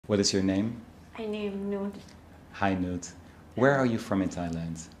What is your name? I name Nude. Hi, Nut. Where are you from in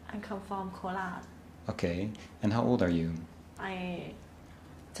Thailand? I come from Kolat. Okay. And how old are you? I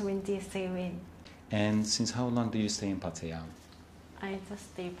 27. And since how long do you stay in Pattaya? I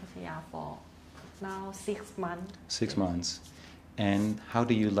just stay Pattaya for now 6 months. 6 months. And how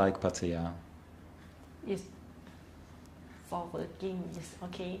do you like Pattaya? It's for working is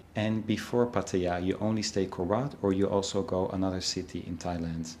okay. And before Pattaya, you only stay Korat or you also go another city in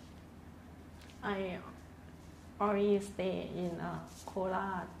Thailand? I already stay in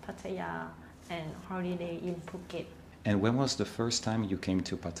Kolat, Pattaya, and holiday in Phuket. And when was the first time you came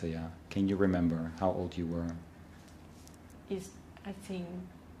to Pattaya? Can you remember how old you were? It's I think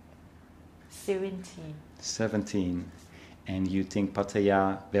 17. 17. And you think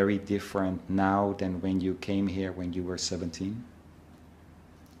Pattaya very different now than when you came here when you were 17?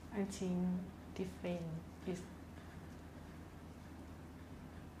 I think different is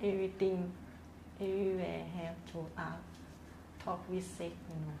everything, everywhere have to talk with sex,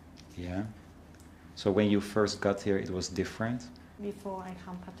 Yeah. So when you first got here, it was different? Before I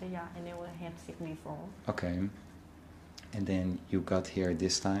come Pattaya, I never have sex before. Okay. And then you got here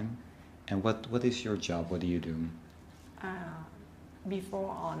this time. And what is your job? What do you do? Before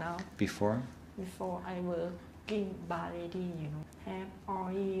or now? Before? Before I working bar lady, have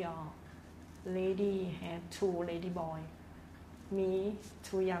only lady, have 2 ladyboy. Me,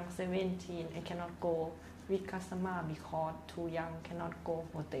 too young, 17, I cannot go with customer because too young, cannot go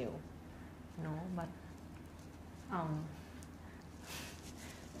hotel. But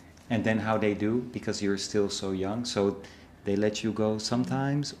And then how they do? Because you're still so young, so they let you go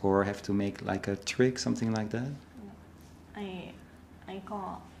sometimes or have to make like a trick, something like that? I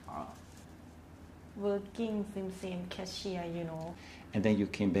got working same cashier, And then you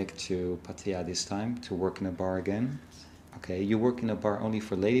came back to Pattaya this time to work in a bar again? Okay, you work in a bar only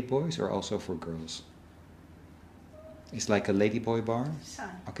for ladyboys or also for girls? It's like a ladyboy bar? Sure.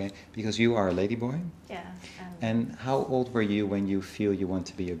 Okay, because you are a ladyboy? Yeah. And how old were you when you feel you want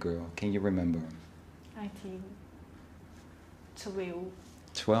to be a girl? Can you remember? I think 12.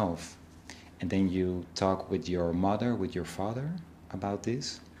 12. And then you talk with your mother, with your father about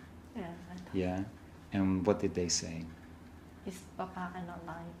this? Yeah. Yeah. And what did they say? It's Papa I not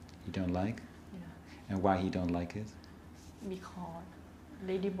like. You don't like? Yeah. And why he don't like it? Because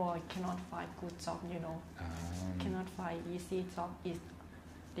ladyboy cannot find good job, Cannot find easy job is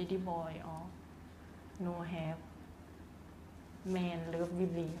ladyboy or no have man love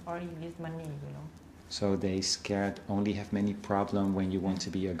with me or with money, So they scared only have many problem when you want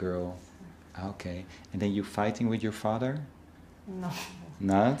to be a girl. Okay. And then you fighting with your father? No.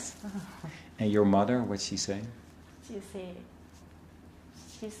 Not? And your mother, what she say? She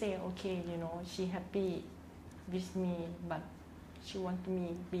say okay, she happy with me, but she want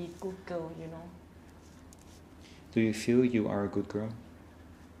me be good girl, Do you feel you are a good girl?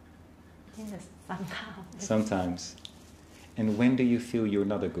 Yes, sometimes. Sometimes. And when do you feel you're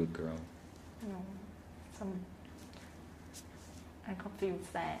not a good girl? I can feel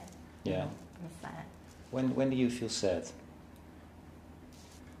sad. Yeah. I'm sad. When do you feel sad?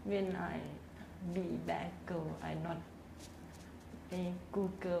 When I be bad girl, I not a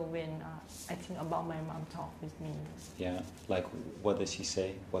good girl when I think about my mom talk with me. Yeah. Like what does she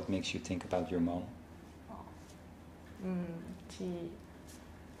say? What makes you think about your mom?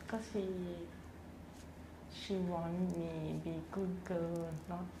 Because she want me be good girl,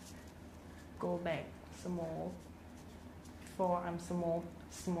 not go back smoke. Before I'm smoke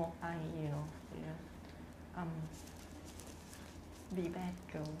I, be bad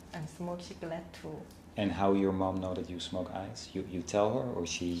girl and smoke cigarette too. And how your mom know that you smoke ice? You tell her or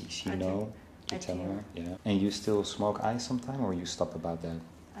she know? You tell her? Yeah. And you still smoke ice sometime or you stop about that?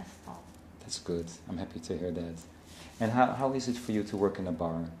 I stop. That's good. I'm happy to hear that. And how is it for you to work in a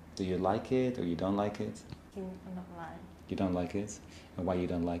bar? Do you like it or you don't like it? I don't like. You don't like it? And why you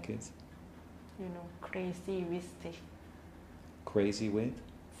don't like it? Crazy with sex. Crazy with?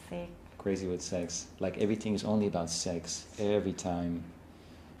 Sex. Crazy with sex. Like everything is only about sex, every time.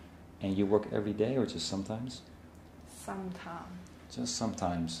 And you work every day or just sometimes? Sometimes. Just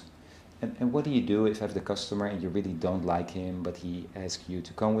sometimes. And what do you do if you have the customer and you really don't like him, but he asks you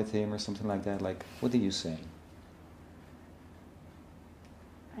to come with him or something like that? Like, what do you say?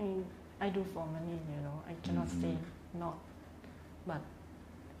 I do for money, I cannot say not. But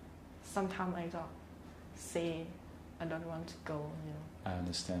sometimes I got say I don't want to go, I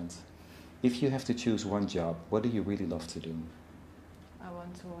understand. If you have to choose one job, what do you really love to do? I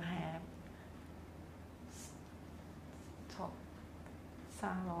want to have top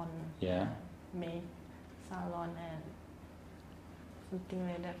salon. Yeah. Make salon and something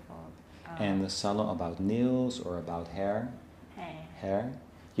like that for And the salon about nails or about hair? hair, Hair?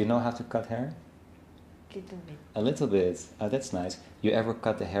 You know how to cut hair? little bit. A little bit. Oh, that's nice. You ever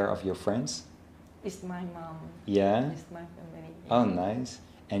cut the hair of your friends? It's my mom. Yeah? It's my family. Oh, nice.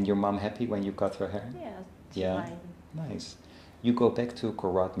 And your mom happy when you cut her hair? Yeah. She Yeah. like, Nice. You go back to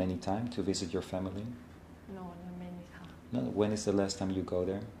Korat many times to visit your family? no, not many times. No. When is the last time you go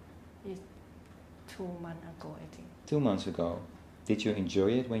there? It's 2 months ago, I think. 2 months ago. Did you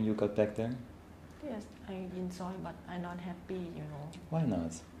enjoy it when you got back there? Yes, I enjoy, but I'm not happy, Why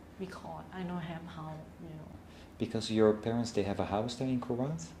not? because I don't have house, Because your parents, they have a house there in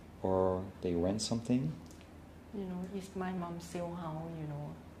Korat? Or they rent something? It's my mom's sale house,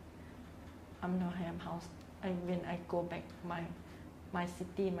 I'm not have house. When I go back my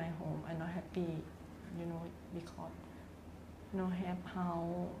city, my home, I'm not happy, because no have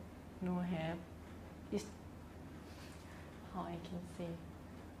house, no have. It's how I can say.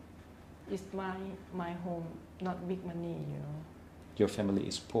 It's my home, not big money. Your family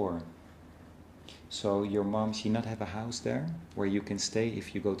is poor. So your mom, she not have a house there where you can stay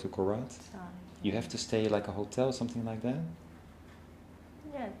if you go to Korat? You have to stay like a hotel, something like that?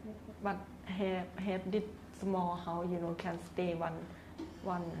 Yeah, but have this small house, can stay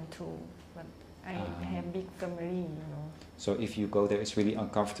one and two. But I have big family. So if you go there, it's really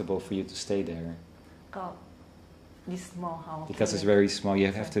uncomfortable for you to stay there. Got this small house. Because it's very small,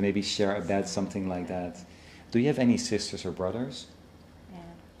 you have to maybe share a bed, something like that. Do you have any sisters or brothers? Yeah.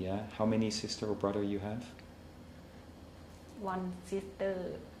 Yeah. How many sister or brother you have? One sister,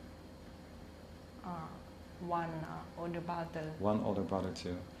 one older brother. One older brother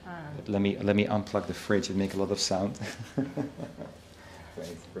too. Uh, Let me unplug the fridge and make a lot of sound.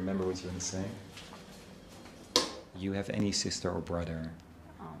 Wait, remember what you want to say? You have any sister or brother?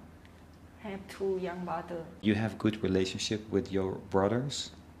 have 2 young brothers. You have good relationship with your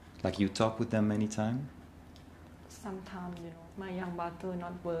brothers? Like you talk with them many times? Sometimes, my young brother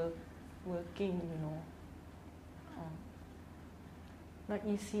not working, not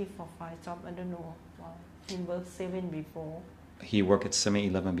easy for find job. I don't know why. He worked 7 before. He worked at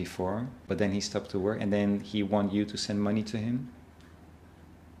 7-Eleven before, but then he stopped to work, and then he want you to send money to him?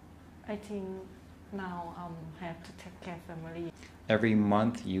 I think now have to take care family. Every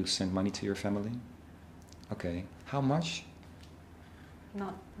month you send money to your family? Okay. How much?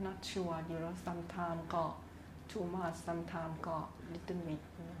 Not sure, sometimes got too much, sometimes got little bit.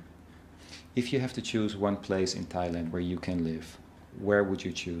 If you have to choose one place in Thailand where you can live, where would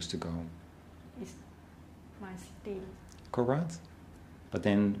you choose to go? It's my city. Korat? But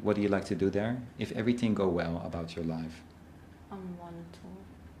then what do you like to do there? If everything go well about your life? I want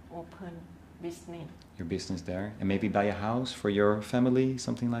to open business. Your business there? And maybe buy a house for your family,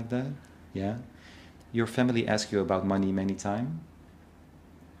 something like that? Yeah? Your family asks you about money many times?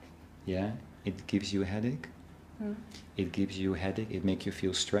 Yeah? It gives you a headache? It gives you a headache? It makes you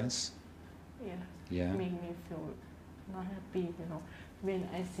feel stress? Yeah. Yeah? Make me feel not happy, When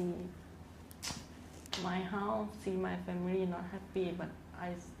I see my house, see my family not happy, but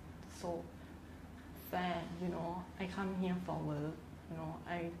I so sad, I come here for work,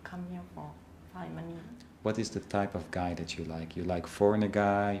 I come here for find money. What is the type of guy that you like? You like foreigner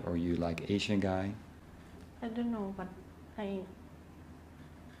guy or you like Asian guy? I don't know, but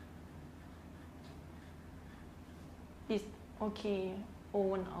it's okay,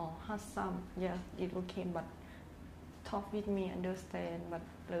 own or handsome, yes, it's okay, but talk with me, understand, but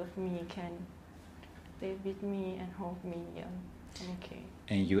love me, can stay with me and hold me, yeah, I'm okay.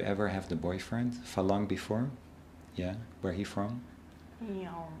 And you ever have the boyfriend, Falang, before? Yeah? Where he from?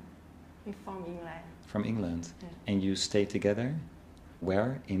 He's from England. From England. Yeah. And you stay together?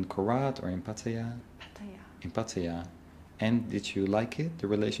 Where? In Korat or in Pattaya? Pattaya. In Pattaya. And did you like it, the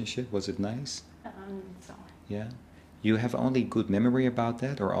relationship? Was it nice? So, Yeah? You have only good memory about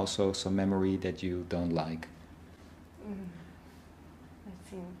that or also some memory that you don't like? I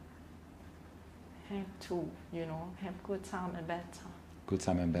think have to, have good time and bad time. Good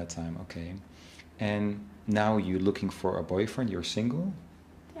time and bad time, okay. And now you're looking for a boyfriend, you're single?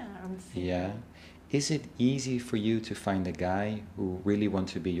 Yeah, I'm single. Yeah. Is it easy for you to find a guy who really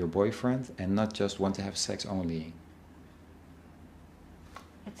wants to be your boyfriend and not just want to have sex only?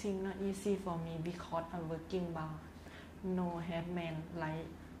 I think not easy for me because I'm working bar. No have men like,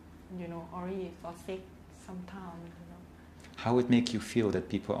 already for sex sometimes, How it make you feel that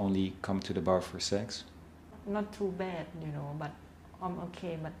people only come to the bar for sex? Not too bad, but I'm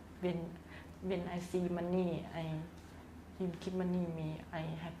okay. But when I see money, he give money me, I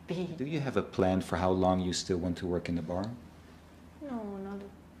happy. Do you have a plan for how long you still want to work in the bar? No, not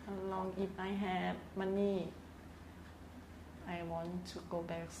long. If I have money, I want to go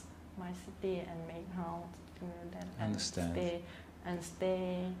back my city and make house, you know that, I understand. and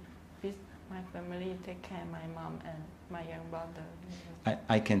stay with my family, take care of my mom and my young brother. You know.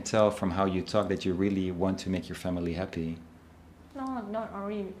 I can tell from how you talk that you really want to make your family happy. No, not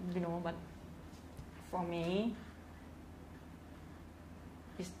only, you know, but for me,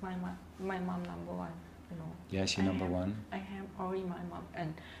 it's my mom number one, you know. Yes, you're number one. I have only my mom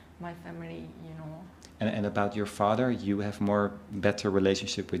and my family, you know. And about your father, you have more better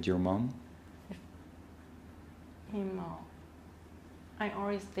relationship with your mom? Him, I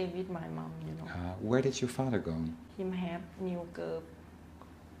always stay with my mom, you know. Where did your father go? Him have new girl.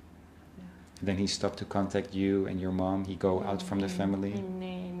 Then he stopped to contact you and your mom? He go out from the family? He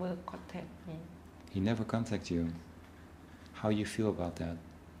never contact me. He never contact you? How you feel about that?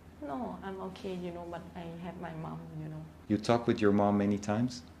 No, I'm okay, you know, but I have my mom, you know. You talk with your mom many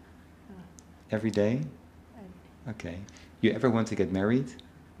times? Every day? I, Okay. You ever want to get married?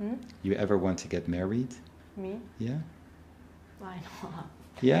 You ever want to get married? me? Yeah? Why not?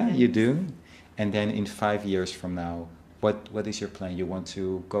 Yeah, Yes. you do? And then in 5 years from now, what is your plan? You want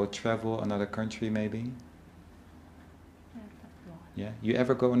to go travel another country maybe? Yeah? You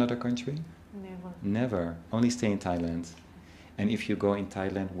ever go another country? Never. Never. Only stay in Thailand. And if you go in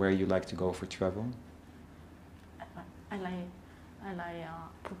Thailand, where you like to go for travel? I like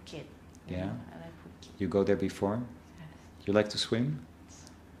Phuket. You Yeah? know, I like Phuket. You go there before? Yes. You like to swim?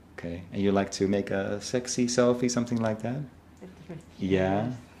 Okay. And you like to make a sexy selfie, something like that? Yeah?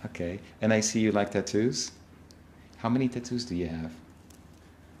 Yes. Okay. And I see you like tattoos. How many tattoos do you have?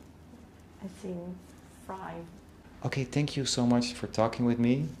 I think 5. Okay, thank you so much for talking with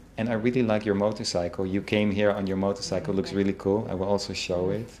me. And I really like your motorcycle. You came here on your motorcycle, looks really cool. I will also show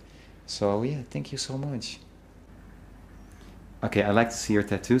it. So yeah, thank you so much. Okay, I'd like to see your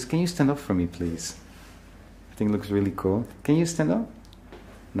tattoos. Can you stand up for me, please? I think it looks really cool. Can you stand up?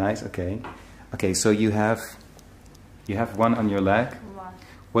 Nice, okay. Okay, so you have one on your leg. One.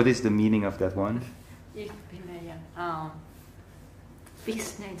 What is the meaning of that one? Ich bin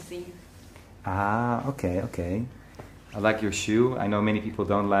business. Ah, okay, okay. I like your shoe. I know many people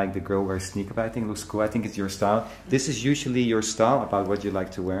don't like the girl wears sneaker, but I think it looks cool. I think it's your style. This is usually your style about what you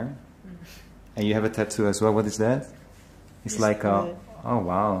like to wear. And you have a tattoo as well. What is that? It's like a... Oh,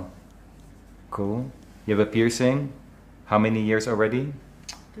 wow. Cool. You have a piercing? How many years already?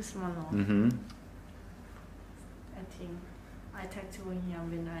 This one, Mm-hmm. I think I tattoo him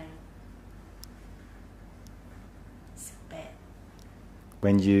when I 18.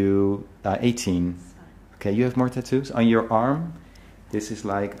 When you... 18. Okay, you have more tattoos? On your arm? This is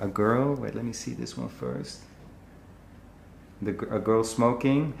like a girl. Wait, let me see this one first. A girl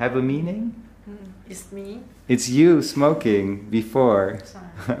smoking. Have a meaning? It's me. It's you smoking before.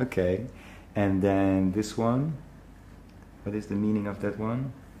 Sorry. Okay. And then this one. What is the meaning of that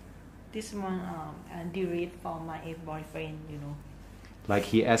one? This one I delete for my ex-boyfriend, you know. Like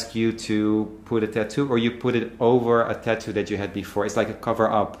he asked you to put a tattoo, or you put it over a tattoo that you had before? It's like a cover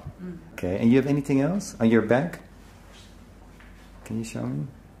up. Okay. And you have anything else on your back? Can you show me?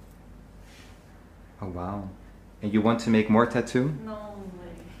 Oh wow. And you want to make more tattoo? No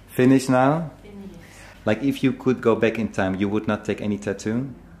way. Finish now? Finish. Like if you could go back in time, you would not take any tattoo?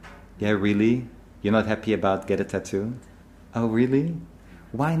 Yeah, really? You're not happy about get a tattoo? Oh, really?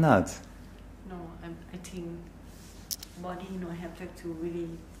 Why not? No, I think body, you know, have tattoo really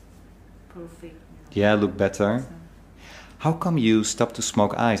perfect. You know. Yeah, look better. So, How come you stopped to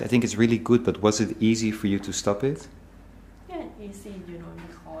smoke ice? I think it's really good, but was it easy for you to stop it? yeah, easy, you know,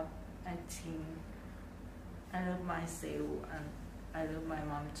 because I think I love myself and I love my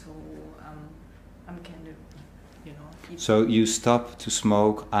mom too. I'm kind of, you know. So you stopped to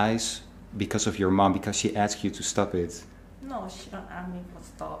smoke ice because of your mom, because she asked you to stop it? No, she don't ask me for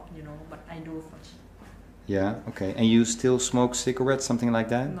stop, you know, but I do for she. Yeah, okay. And you still smoke cigarettes, something like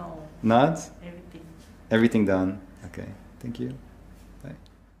that? No. Not? Everything. Everything done. Okay, thank you.